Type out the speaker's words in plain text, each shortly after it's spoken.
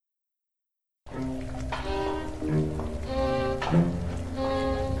Hello,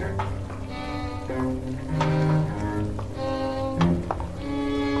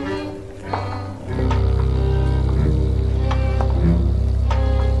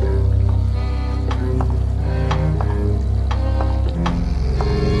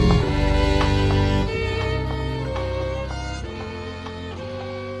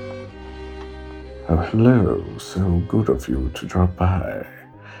 so good of you to drop by.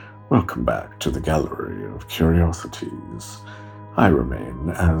 Welcome back to the Gallery of Curiosities. I remain,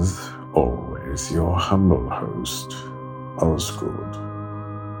 as always, your humble host, Osgood.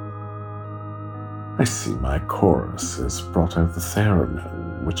 I see my chorus has brought out the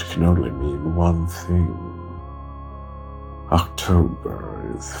theremin, which can only mean one thing.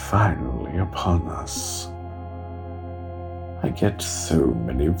 October is finally upon us. I get so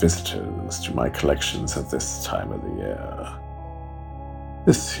many visitors to my collections at this time of the year.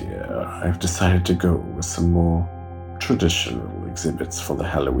 This year, I've decided to go with some more traditional exhibits for the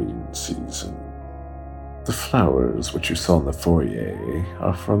Halloween season. The flowers which you saw in the foyer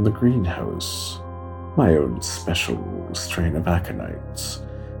are from the greenhouse, my own special strain of aconites.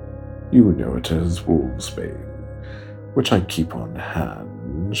 You know it as wolfsbane, which I keep on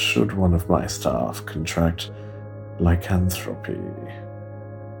hand should one of my staff contract lycanthropy.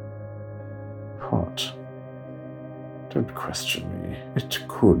 What? Don't question me. It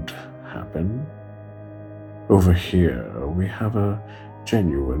could happen. Over here, we have a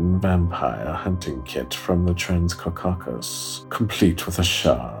genuine vampire hunting kit from the Transcaucasus, complete with a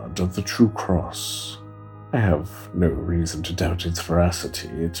shard of the True Cross. I have no reason to doubt its veracity.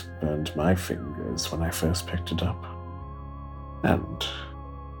 It burned my fingers when I first picked it up. And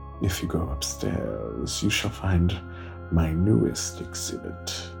if you go upstairs, you shall find my newest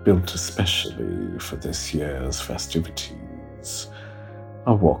exhibit, built especially for this year's festivities.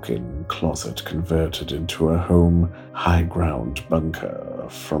 A walk-in closet converted into a home high-ground bunker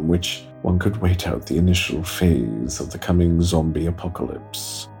from which one could wait out the initial phase of the coming zombie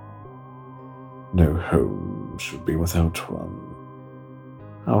apocalypse. No home should be without one.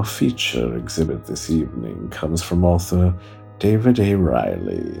 Our feature exhibit this evening comes from author David A.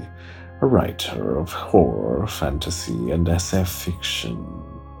 Riley, a writer of horror, fantasy, and SF fiction.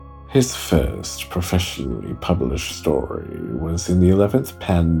 His first professionally published story was in the 11th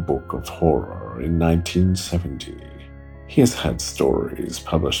Pan Book of Horror in 1970. He has had stories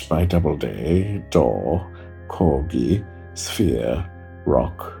published by Doubleday, Daw, Corgi, Sphere,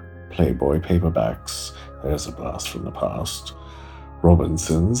 Rock, Playboy Paperbacks, there's a blast from the past,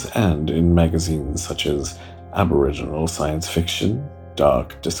 Robinson's, and in magazines such as Aboriginal Science Fiction,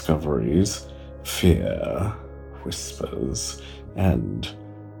 Dark Discoveries, Fear, Whispers, and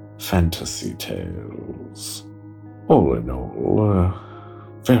Fantasy Tales. All in all, a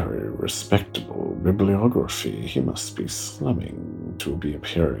very respectable bibliography. He must be slumming to be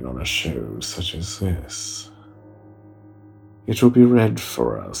appearing on a show such as this. It will be read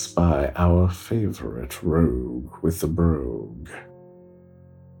for us by our favorite rogue with the brogue,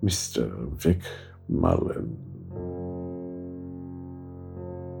 Mr. Vic Mullen.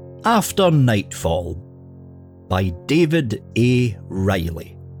 After Nightfall by David A.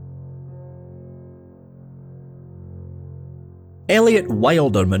 Riley. Elliot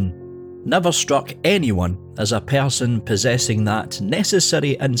Wilderman never struck anyone as a person possessing that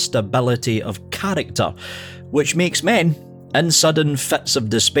necessary instability of character which makes men, in sudden fits of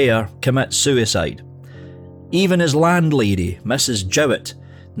despair, commit suicide. Even his landlady, Mrs. Jowett,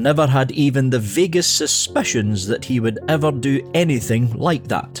 never had even the vaguest suspicions that he would ever do anything like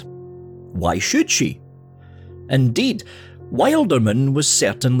that. Why should she? Indeed, Wilderman was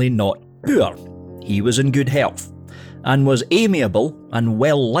certainly not poor. He was in good health, and was amiable and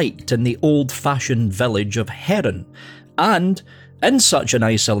well-liked in the old-fashioned village of Heron, and, in such an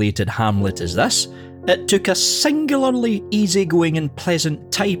isolated hamlet as this, it took a singularly easygoing and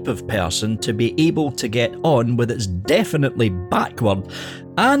pleasant type of person to be able to get on with its definitely backward,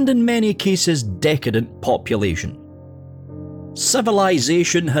 and in many cases decadent population.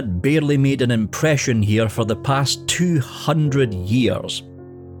 Civilization had barely made an impression here for the past 200 years.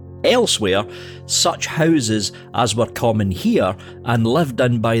 Elsewhere, such houses as were common here and lived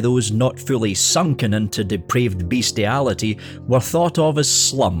in by those not fully sunken into depraved bestiality were thought of as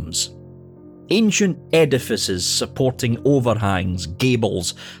slums. Ancient edifices supporting overhangs,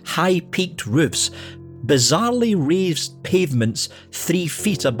 gables, high-peaked roofs, bizarrely raised pavements 3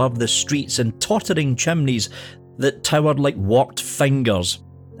 feet above the streets and tottering chimneys that towered like warped fingers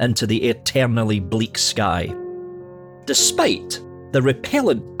into the eternally bleak sky. Despite the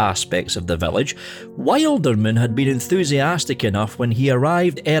repellent aspects of the village, Wilderman had been enthusiastic enough when he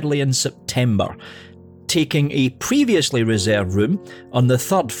arrived early in September, taking a previously reserved room on the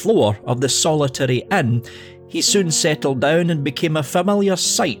third floor of the solitary inn, he soon settled down and became a familiar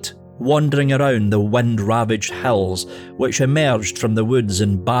sight, wandering around the wind-ravaged hills which emerged from the woods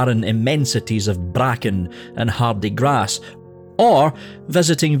and barren immensities of bracken and hardy grass, or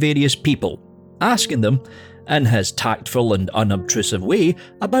visiting various people, asking them, in his tactful and unobtrusive way,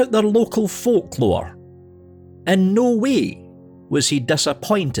 about their local folklore. In no way was he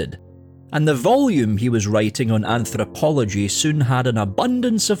disappointed, and the volume he was writing on anthropology soon had an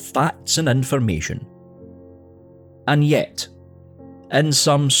abundance of facts and information. And yet, in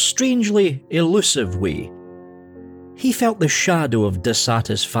some strangely elusive way, he felt the shadow of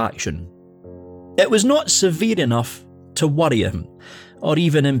dissatisfaction. It was not severe enough to worry him, or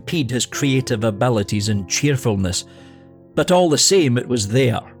even impede his creative abilities and cheerfulness, but all the same it was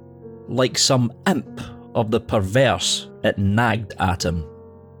there. Like some imp of the perverse, it nagged at him,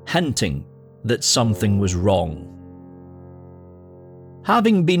 hinting that something was wrong.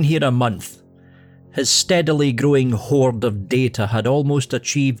 Having been here a month, his steadily growing hoard of data had almost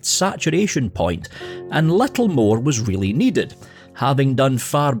achieved saturation point, and little more was really needed. Having done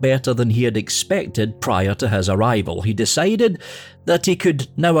far better than he had expected prior to his arrival, he decided that he could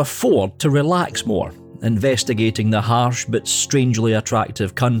now afford to relax more, investigating the harsh but strangely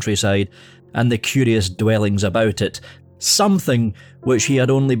attractive countryside and the curious dwellings about it, something which he had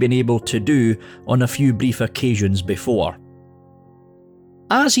only been able to do on a few brief occasions before.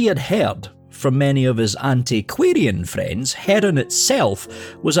 As he had heard from many of his antiquarian friends, Heron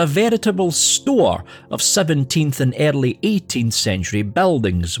itself was a veritable store of 17th and early 18th century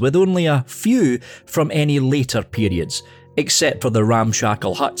buildings, with only a few from any later periods, except for the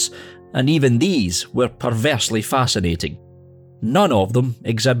ramshackle huts, and even these were perversely fascinating. None of them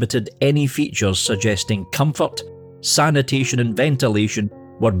exhibited any features suggesting comfort. Sanitation and ventilation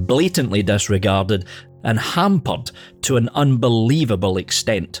were blatantly disregarded and hampered to an unbelievable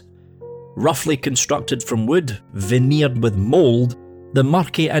extent. Roughly constructed from wood, veneered with mould, the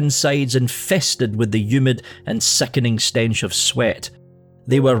murky insides infested with the humid and sickening stench of sweat.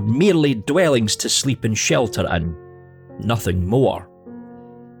 They were merely dwellings to sleep and shelter in, nothing more.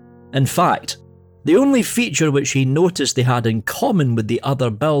 In fact, the only feature which he noticed they had in common with the other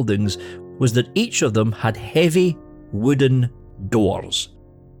buildings was that each of them had heavy wooden doors,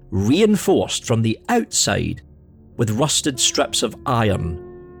 reinforced from the outside with rusted strips of iron,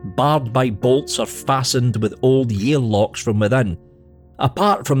 barred by bolts or fastened with old Yale locks from within.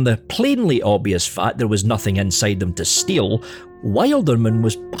 Apart from the plainly obvious fact there was nothing inside them to steal, Wilderman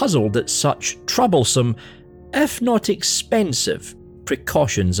was puzzled at such troublesome, if not expensive,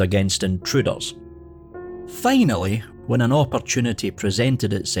 precautions against intruders. Finally, when an opportunity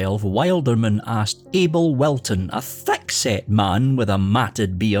presented itself, Wilderman asked Abel Wilton, a thick-set man with a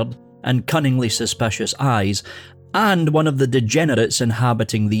matted beard and cunningly suspicious eyes, and one of the degenerates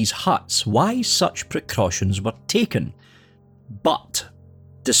inhabiting these huts, why such precautions were taken. But,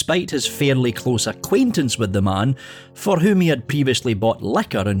 despite his fairly close acquaintance with the man, for whom he had previously bought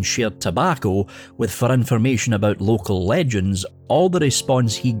liquor and shared tobacco with for information about local legends, all the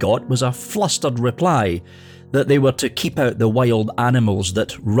response he got was a flustered reply that they were to keep out the wild animals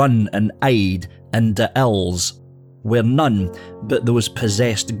that run and hide in the hills, where none but those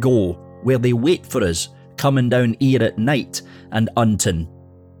possessed go, where they wait for us, coming down here at night and hunting.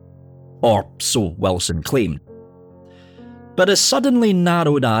 Or so Wilson claimed. But his suddenly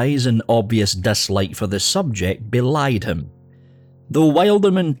narrowed eyes and obvious dislike for the subject belied him, though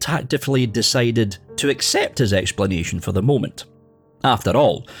Wilderman tactfully decided to accept his explanation for the moment. After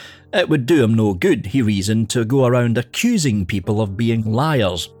all, it would do him no good, he reasoned, to go around accusing people of being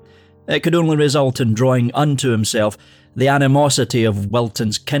liars. It could only result in drawing unto himself the animosity of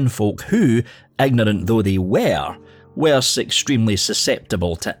Wilton's kinfolk who, ignorant though they were extremely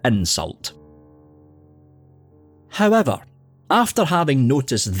susceptible to insult. However, after having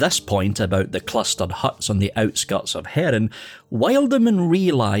noticed this point about the clustered huts on the outskirts of Heron, Wilderman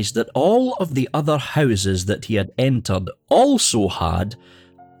realised that all of the other houses that he had entered also had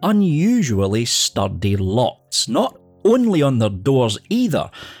unusually sturdy locks, not only on their doors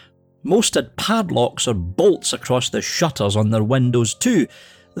either. Most had padlocks or bolts across the shutters on their windows too,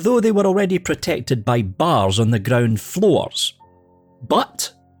 though they were already protected by bars on the ground floors.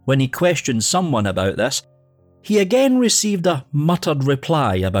 But, when he questioned someone about this, he again received a muttered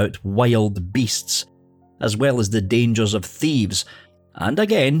reply about wild beasts, as well as the dangers of thieves, and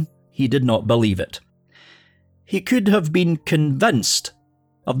again he did not believe it. He could have been convinced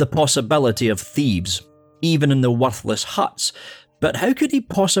of the possibility of thieves, even in the worthless huts, but how could he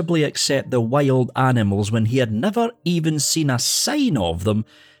possibly accept the wild animals when he had never even seen a sign of them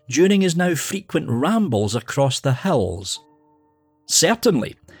during his now frequent rambles across the hills?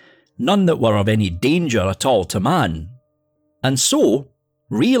 Certainly, none that were of any danger at all to man. And so,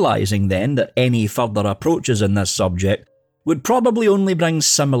 realising then that any further approaches in this subject would probably only bring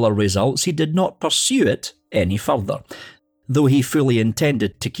similar results, he did not pursue it any further, though he fully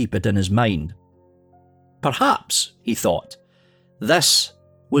intended to keep it in his mind. Perhaps, he thought, this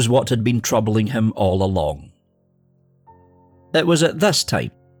was what had been troubling him all along. It was at this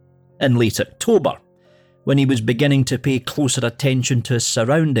time, in late October, when he was beginning to pay closer attention to his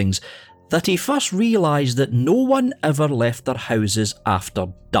surroundings, that he first realised that no one ever left their houses after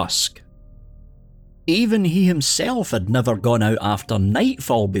dusk. Even he himself had never gone out after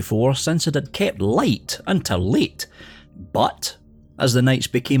nightfall before, since it had kept light until late. But, as the nights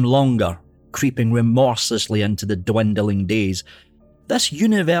became longer, creeping remorselessly into the dwindling days, this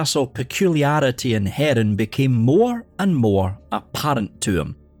universal peculiarity in Heron became more and more apparent to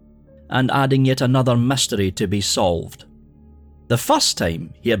him, and adding yet another mystery to be solved. The first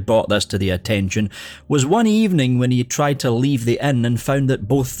time he had brought this to the attention was one evening when he tried to leave the inn and found that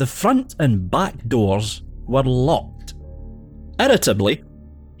both the front and back doors were locked. Irritably,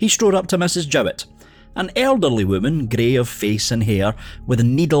 he strode up to Mrs. Jowett, an elderly woman, grey of face and hair, with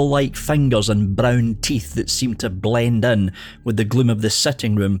needle-like fingers and brown teeth that seemed to blend in with the gloom of the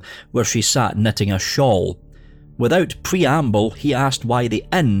sitting room where she sat knitting a shawl. Without preamble, he asked why the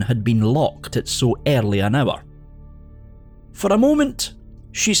inn had been locked at so early an hour. For a moment,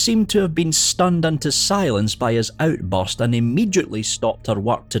 she seemed to have been stunned into silence by his outburst and immediately stopped her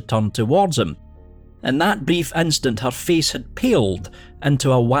work to turn towards him. In that brief instant, her face had paled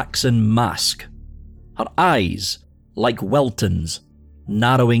into a waxen mask. Her eyes, like Wilton's,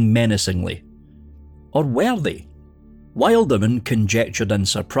 narrowing menacingly. Or were they? Wilderman conjectured in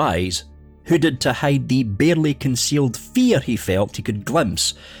surprise, hooded to hide the barely concealed fear he felt he could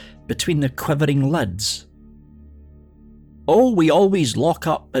glimpse between the quivering lids. "Oh, we always lock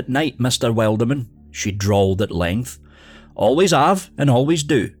up at night, Mr. Wilderman," she drawled at length. "Always have and always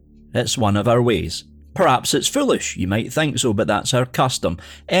do. It's one of our ways. Perhaps it's foolish, you might think so, but that's our custom.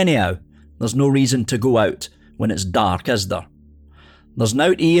 Anyhow, there's no reason to go out when it's dark, is there? There's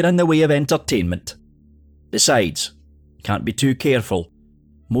nowt here in the way of entertainment. Besides, can't be too careful.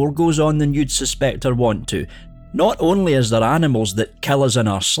 More goes on than you'd suspect or want to. Not only is there animals that kill us in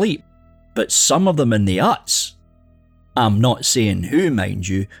our sleep, but some of them in the huts. I'm not saying who, mind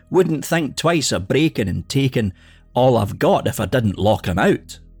you, wouldn't think twice of breaking and taking all I've got if I didn't lock 'em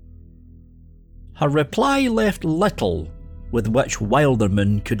out." Her reply left little with which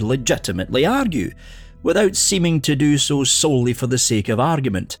Wilderman could legitimately argue, without seeming to do so solely for the sake of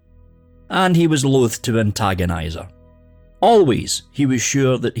argument, and he was loath to antagonise her. Always he was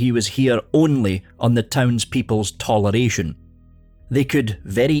sure that he was here only on the townspeople's toleration. They could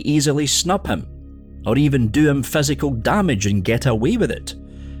very easily snub him, or even do him physical damage and get away with it.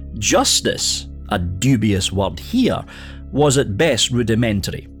 Justice, a dubious word here, was at best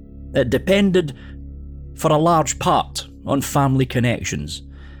rudimentary. It depended, for a large part, on family connections,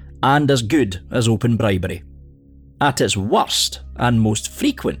 and as good as open bribery. At its worst, and most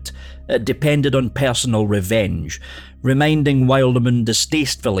frequent, it depended on personal revenge, reminding Wilderman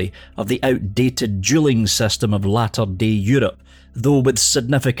distastefully of the outdated duelling system of latter-day Europe, though with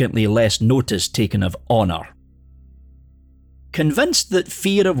significantly less notice taken of honour. Convinced that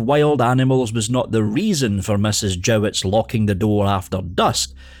fear of wild animals was not the reason for Mrs. Jowett's locking the door after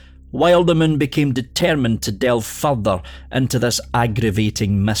dusk, Wilderman became determined to delve further into this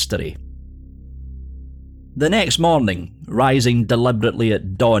aggravating mystery. The next morning, rising deliberately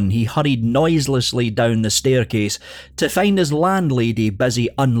at dawn, he hurried noiselessly down the staircase to find his landlady busy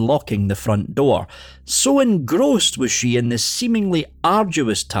unlocking the front door. So engrossed was she in this seemingly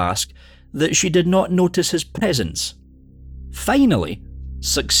arduous task that she did not notice his presence. Finally,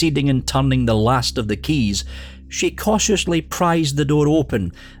 succeeding in turning the last of the keys, she cautiously prized the door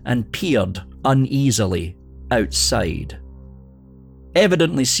open and peered uneasily outside.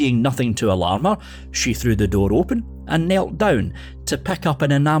 Evidently seeing nothing to alarm her, she threw the door open and knelt down to pick up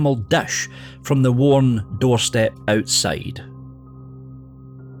an enamelled dish from the worn doorstep outside.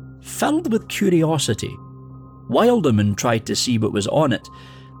 Filled with curiosity, Wilderman tried to see what was on it,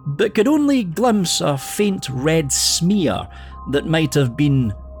 but could only glimpse a faint red smear that might have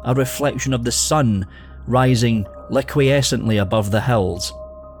been a reflection of the sun rising liquescently above the hills.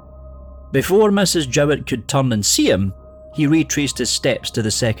 Before Mrs. Jowett could turn and see him, he retraced his steps to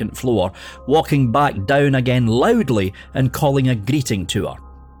the second floor, walking back down again loudly and calling a greeting to her.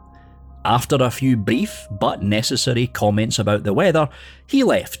 After a few brief but necessary comments about the weather, he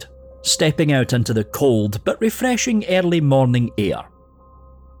left, stepping out into the cold but refreshing early morning air.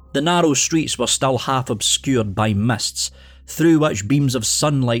 The narrow streets were still half obscured by mists, through which beams of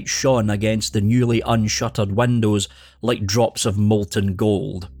sunlight shone against the newly unshuttered windows like drops of molten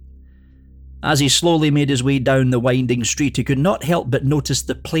gold. As he slowly made his way down the winding street, he could not help but notice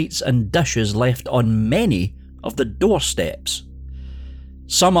the plates and dishes left on many of the doorsteps.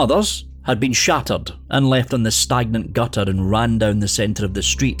 Some others had been shattered and left on the stagnant gutter and ran down the centre of the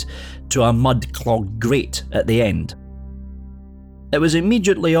street to a mud-clogged grate at the end. It was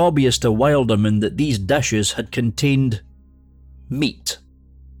immediately obvious to Wilderman that these dishes had contained meat.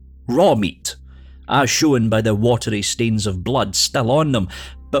 Raw meat, as shown by the watery stains of blood still on them.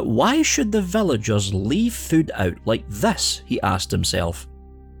 But why should the villagers leave food out like this, he asked himself.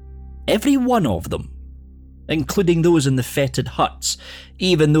 Every one of them, including those in the fetid huts,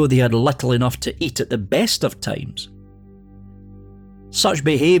 even though they had little enough to eat at the best of times. Such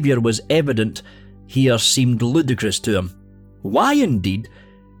behaviour was evident here seemed ludicrous to him. Why, indeed,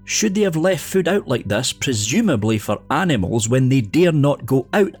 should they have left food out like this, presumably for animals, when they dare not go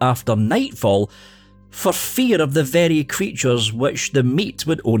out after nightfall for fear of the very creatures which the meat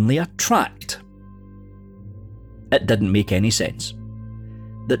would only attract? It didn't make any sense.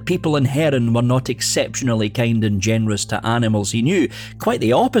 That people in Heron were not exceptionally kind and generous to animals he knew, quite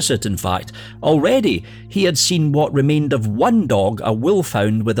the opposite in fact. Already he had seen what remained of one dog, a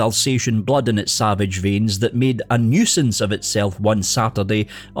wolfhound with Alsatian blood in its savage veins, that made a nuisance of itself one Saturday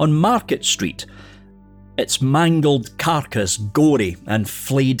on Market Street. Its mangled carcass, gory and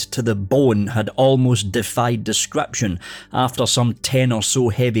flayed to the bone, had almost defied description after some 10 or so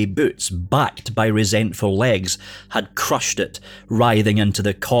heavy boots, backed by resentful legs, had crushed it, writhing into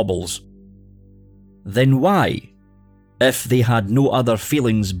the cobbles. Then why, if they had no other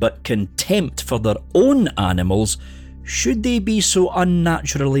feelings but contempt for their own animals, should they be so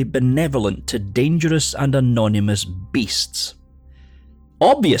unnaturally benevolent to dangerous and anonymous beasts?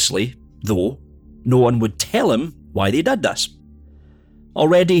 Obviously, though, no one would tell him why they did this.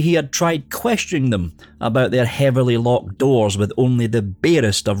 Already he had tried questioning them about their heavily locked doors with only the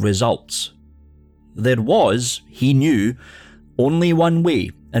barest of results. There was, he knew, only one way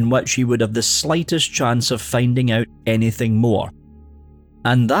in which he would have the slightest chance of finding out anything more,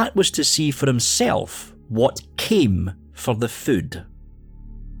 and that was to see for himself what came for the food.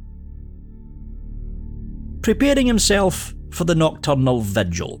 Preparing himself for the nocturnal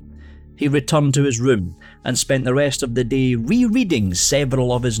vigil, he returned to his room and spent the rest of the day rereading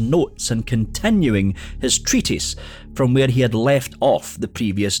several of his notes and continuing his treatise from where he had left off the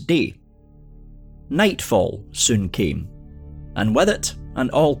previous day. Nightfall soon came, and with it an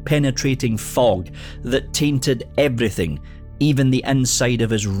all-penetrating fog that tainted everything, even the inside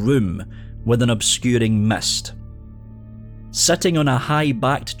of his room, with an obscuring mist. Sitting on a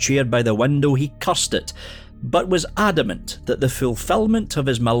high-backed chair by the window, he cursed it, but was adamant that the fulfilment of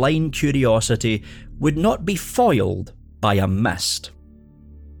his malign curiosity would not be foiled by a mist.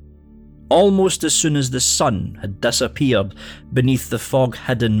 Almost as soon as the sun had disappeared beneath the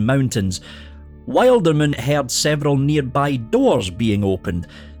fog-hidden mountains, Wilderman heard several nearby doors being opened,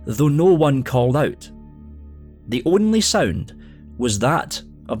 though no one called out. The only sound was that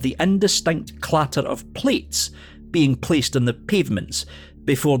of the indistinct clatter of plates being placed on the pavements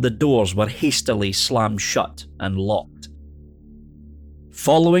before the doors were hastily slammed shut and locked.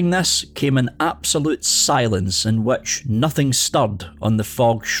 Following this came an absolute silence in which nothing stirred on the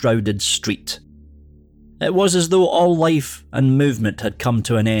fog-shrouded street. It was as though all life and movement had come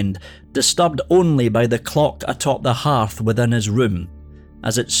to an end, disturbed only by the clock atop the hearth within his room,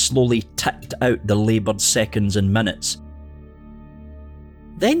 as it slowly ticked out the laboured seconds and minutes.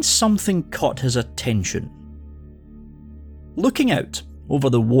 Then something caught his attention. Looking out over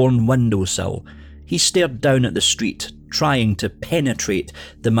the worn windowsill, he stared down at the street, trying to penetrate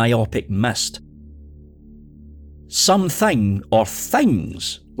the myopic mist. Something or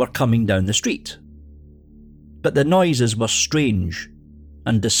things were coming down the street, but the noises were strange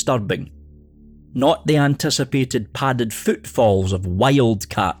and disturbing. Not the anticipated padded footfalls of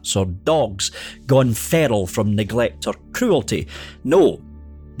wildcats or dogs gone feral from neglect or cruelty. No,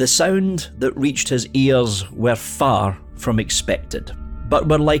 the sound that reached his ears were far from expected, but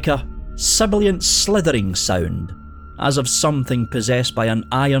were like a sibilant slithering sound, as of something possessed by an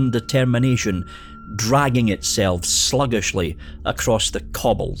iron determination dragging itself sluggishly across the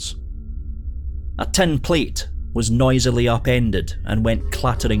cobbles. A tin plate was noisily upended and went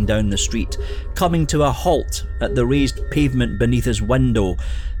clattering down the street, coming to a halt at the raised pavement beneath his window.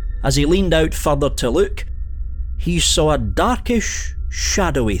 As he leaned out further to look, he saw a darkish,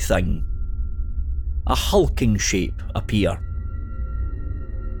 shadowy thing, a hulking shape, appear.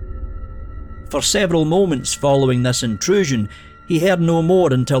 For several moments following this intrusion, he heard no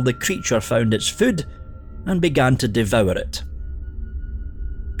more until the creature found its food and began to devour it.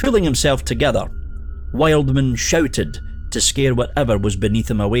 Pulling himself together, Wildman shouted to scare whatever was beneath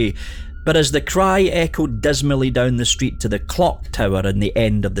him away, but as the cry echoed dismally down the street to the clock tower in the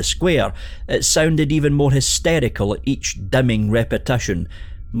end of the square, it sounded even more hysterical at each dimming repetition,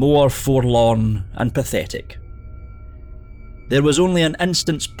 more forlorn and pathetic. There was only an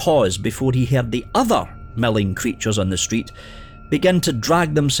instant's pause before he heard the other milling creatures on the street begin to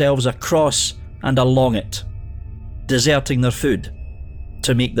drag themselves across and along it, deserting their food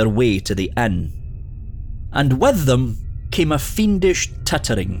to make their way to the inn. And with them came a fiendish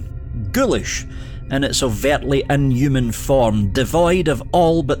tittering, ghoulish in its overtly inhuman form, devoid of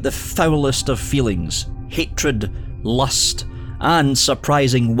all but the foulest of feelings, hatred, lust, and,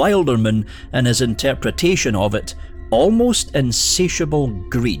 surprising Wilderman in his interpretation of it, almost insatiable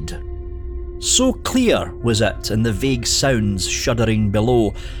greed. So clear was it in the vague sounds shuddering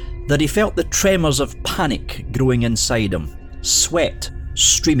below that he felt the tremors of panic growing inside him, sweat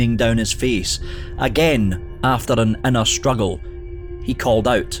streaming down his face. Again, after an inner struggle, he called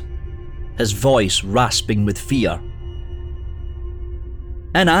out, his voice rasping with fear.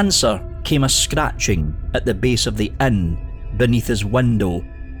 In answer came a scratching at the base of the inn beneath his window,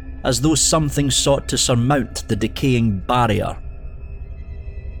 as though something sought to surmount the decaying barrier.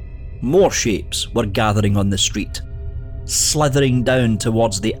 More shapes were gathering on the street, slithering down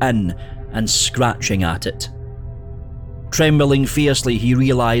towards the inn and scratching at it. Trembling fiercely, he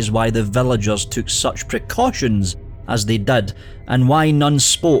realised why the villagers took such precautions as they did, and why none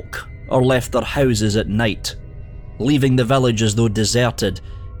spoke or left their houses at night, leaving the village as though deserted.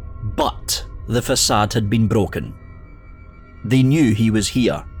 But the facade had been broken. They knew he was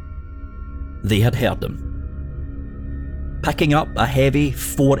here. They had heard him. Picking up a heavy,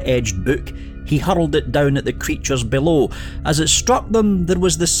 four-edged book, he hurled it down at the creatures below. As it struck them, there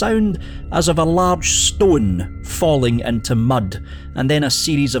was the sound as of a large stone falling into mud, and then a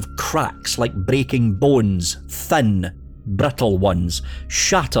series of cracks like breaking bones, thin, brittle ones,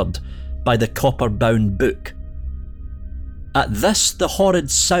 shattered by the copper-bound book. At this, the horrid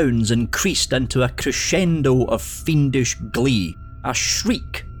sounds increased into a crescendo of fiendish glee, a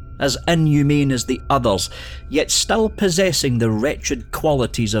shriek as inhumane as the others, yet still possessing the wretched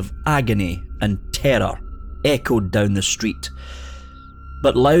qualities of agony and terror, echoed down the street.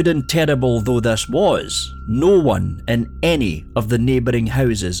 But loud and terrible though this was, no one in any of the neighbouring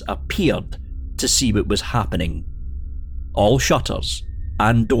houses appeared to see what was happening. All shutters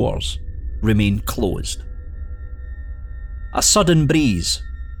and doors remained closed. A sudden breeze,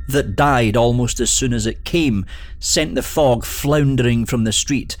 that died almost as soon as it came, sent the fog floundering from the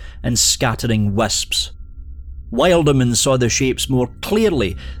street in scattering wisps. Wilderman saw the shapes more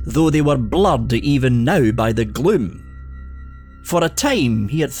clearly, though they were blurred even now by the gloom. For a time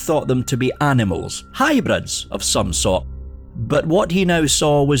he had thought them to be animals, hybrids of some sort, but what he now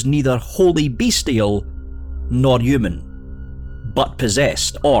saw was neither wholly bestial nor human, but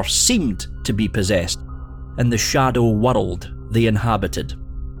possessed, or seemed to be possessed, in the shadow world they inhabited,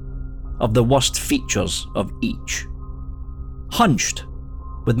 of the worst features of each. Hunched,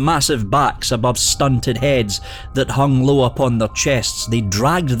 with massive backs above stunted heads that hung low upon their chests, they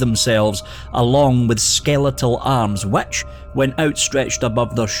dragged themselves along with skeletal arms which, when outstretched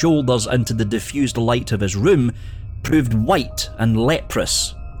above their shoulders into the diffused light of his room, proved white and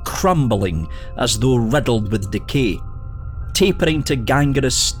leprous, crumbling as though riddled with decay. Tapering to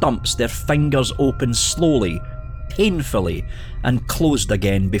gangrenous stumps, their fingers opened slowly, painfully, and closed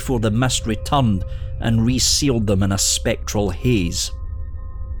again before the mist returned and resealed them in a spectral haze.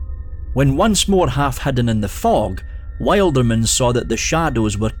 When once more half hidden in the fog, Wilderman saw that the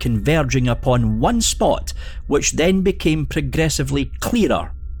shadows were converging upon one spot, which then became progressively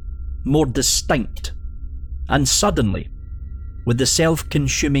clearer, more distinct, and suddenly, with the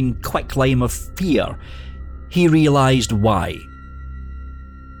self-consuming quicklime of fear, he realised why.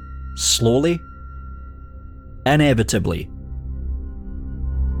 Slowly, inevitably,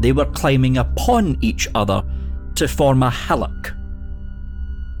 they were climbing upon each other to form a hillock.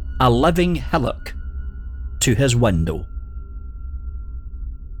 A living hillock to his window.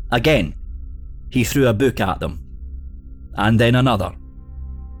 Again, he threw a book at them, and then another,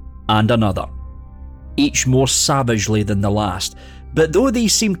 and another, each more savagely than the last. But though they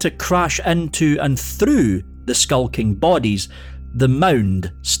seemed to crash into and through the skulking bodies, the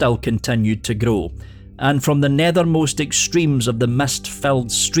mound still continued to grow, and from the nethermost extremes of the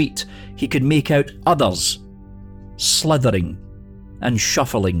mist-filled street he could make out others, slithering and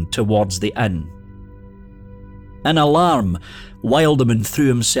shuffling towards the inn. In alarm, Wilderman threw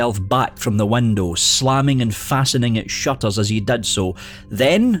himself back from the window, slamming and fastening its shutters as he did so.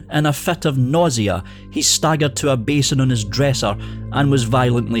 Then, in a fit of nausea, he staggered to a basin on his dresser and was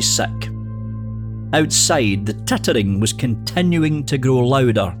violently sick. Outside, the tittering was continuing to grow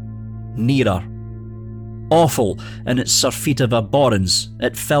louder, nearer. Awful in its surfeit of abhorrence,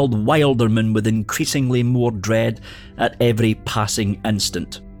 it filled Wilderman with increasingly more dread at every passing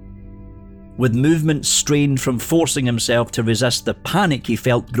instant. With movements strained from forcing himself to resist the panic he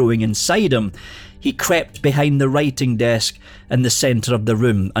felt growing inside him, he crept behind the writing desk in the centre of the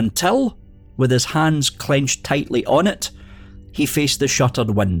room until, with his hands clenched tightly on it, he faced the shuttered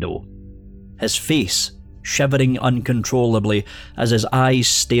window, his face shivering uncontrollably as his eyes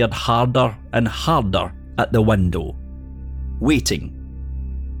stared harder and harder at the window,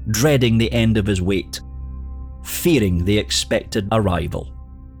 waiting, dreading the end of his wait, fearing the expected arrival.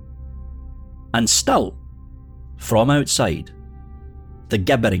 And still, from outside, the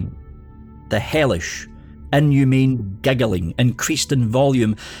gibbering, the hellish, inhumane giggling increased in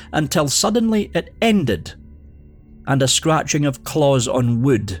volume until suddenly it ended, and a scratching of claws on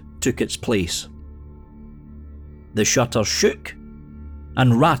wood took its place. The shutters shook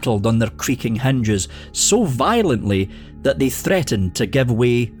and rattled on their creaking hinges so violently that they threatened to give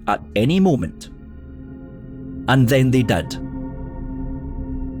way at any moment. And then they did.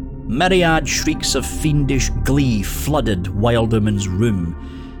 Myriad shrieks of fiendish glee flooded Wilderman's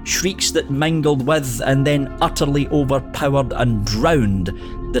room, shrieks that mingled with and then utterly overpowered and drowned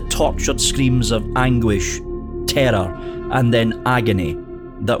the tortured screams of anguish, terror, and then agony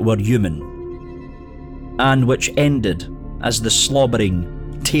that were human, and which ended as the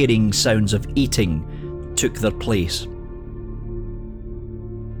slobbering, tearing sounds of eating took their place.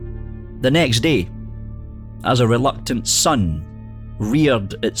 The next day, as a reluctant sun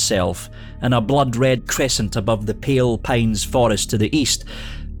reared itself in a blood-red crescent above the pale pines forest to the east,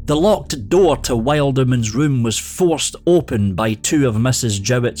 the locked door to Wilderman's room was forced open by two of Mrs.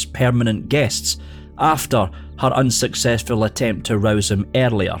 Jowett's permanent guests after her unsuccessful attempt to rouse him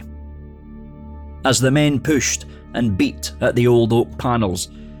earlier. As the men pushed and beat at the old oak panels,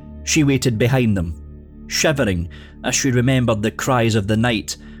 she waited behind them, shivering as she remembered the cries of the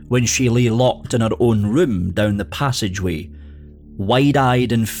night when she lay locked in her own room down the passageway,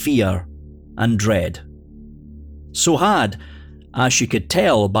 wide-eyed in fear and dread. So had, as she could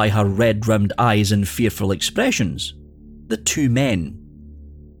tell by her red-rimmed eyes and fearful expressions, the two men.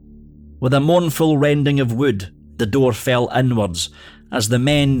 With a mournful rending of wood, the door fell inwards as the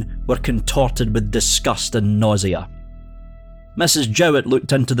men were contorted with disgust and nausea. Mrs. Jowett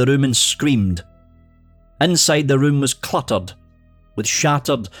looked into the room and screamed. Inside the room was cluttered, with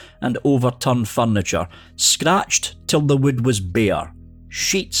shattered and overturned furniture, scratched till the wood was bare,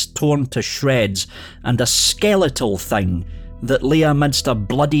 sheets torn to shreds, and a skeletal thing that lay amidst a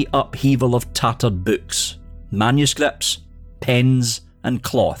bloody upheaval of tattered books, manuscripts, pens, and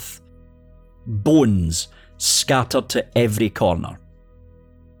cloth. Bones scattered to every corner.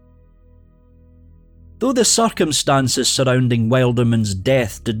 Though the circumstances surrounding Wilderman's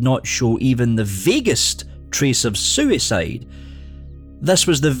death did not show even the vaguest trace of suicide, this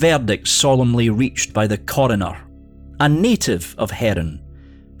was the verdict solemnly reached by the coroner, a native of Heron,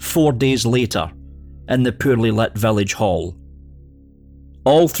 4 days later, in the poorly lit village hall.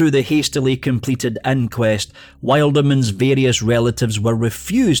 All through the hastily completed inquest, Wilderman's various relatives were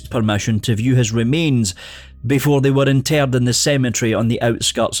refused permission to view his remains before they were interred in the cemetery on the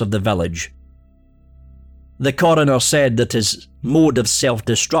outskirts of the village. The coroner said that his mode of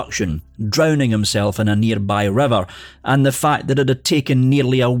self-destruction, drowning himself in a nearby river, and the fact that it had taken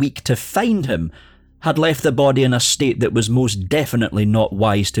nearly a week to find him, had left the body in a state that was most definitely not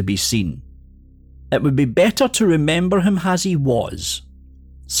wise to be seen. It would be better to remember him as he was,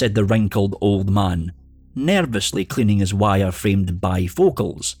 said the wrinkled old man, nervously cleaning his wire-framed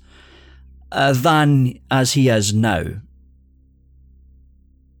bifocals, than as he is now.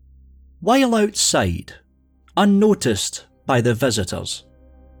 While outside, unnoticed by the visitors,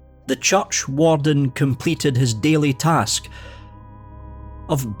 the church warden completed his daily task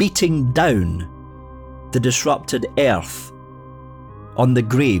of beating down the disrupted earth on the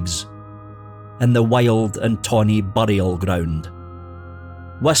graves in the wild and tawny burial ground,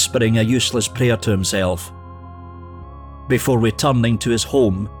 whispering a useless prayer to himself before returning to his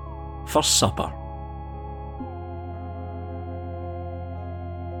home for supper.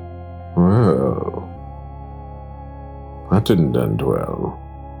 Well, that didn't end well.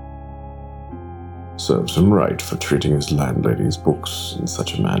 Serves him right for treating his landlady's books in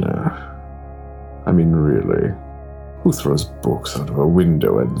such a manner. I mean, really, who throws books out of a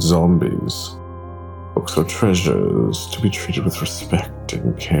window at zombies? Books are treasures to be treated with respect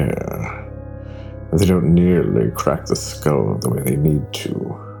and care. They don't nearly crack the skull the way they need to.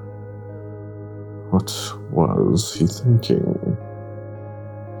 What was he thinking?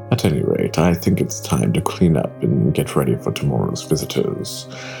 At any rate, I think it's time to clean up and get ready for tomorrow's visitors,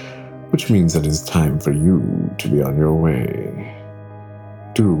 which means that it's time for you to be on your way.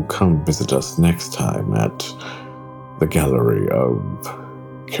 Do come visit us next time at the Gallery of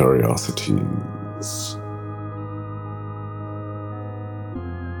Curiosities.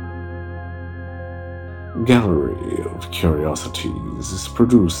 Gallery of Curiosities is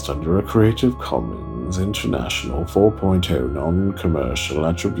produced under a Creative Commons International 4.0 non-commercial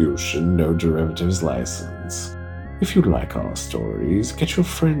attribution, no derivatives license. If you like our stories, get your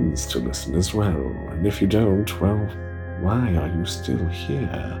friends to listen as well, and if you don't, well, why are you still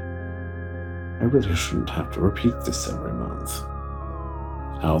here? I really shouldn't have to repeat this every month.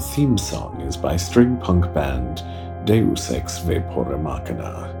 Our theme song is by string punk band Deus Ex Vapore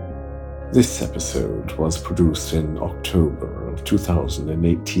Machina. This episode was produced in October of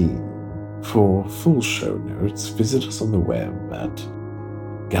 2018. For full show notes, visit us on the web at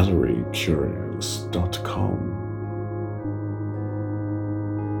gallerycurious.com.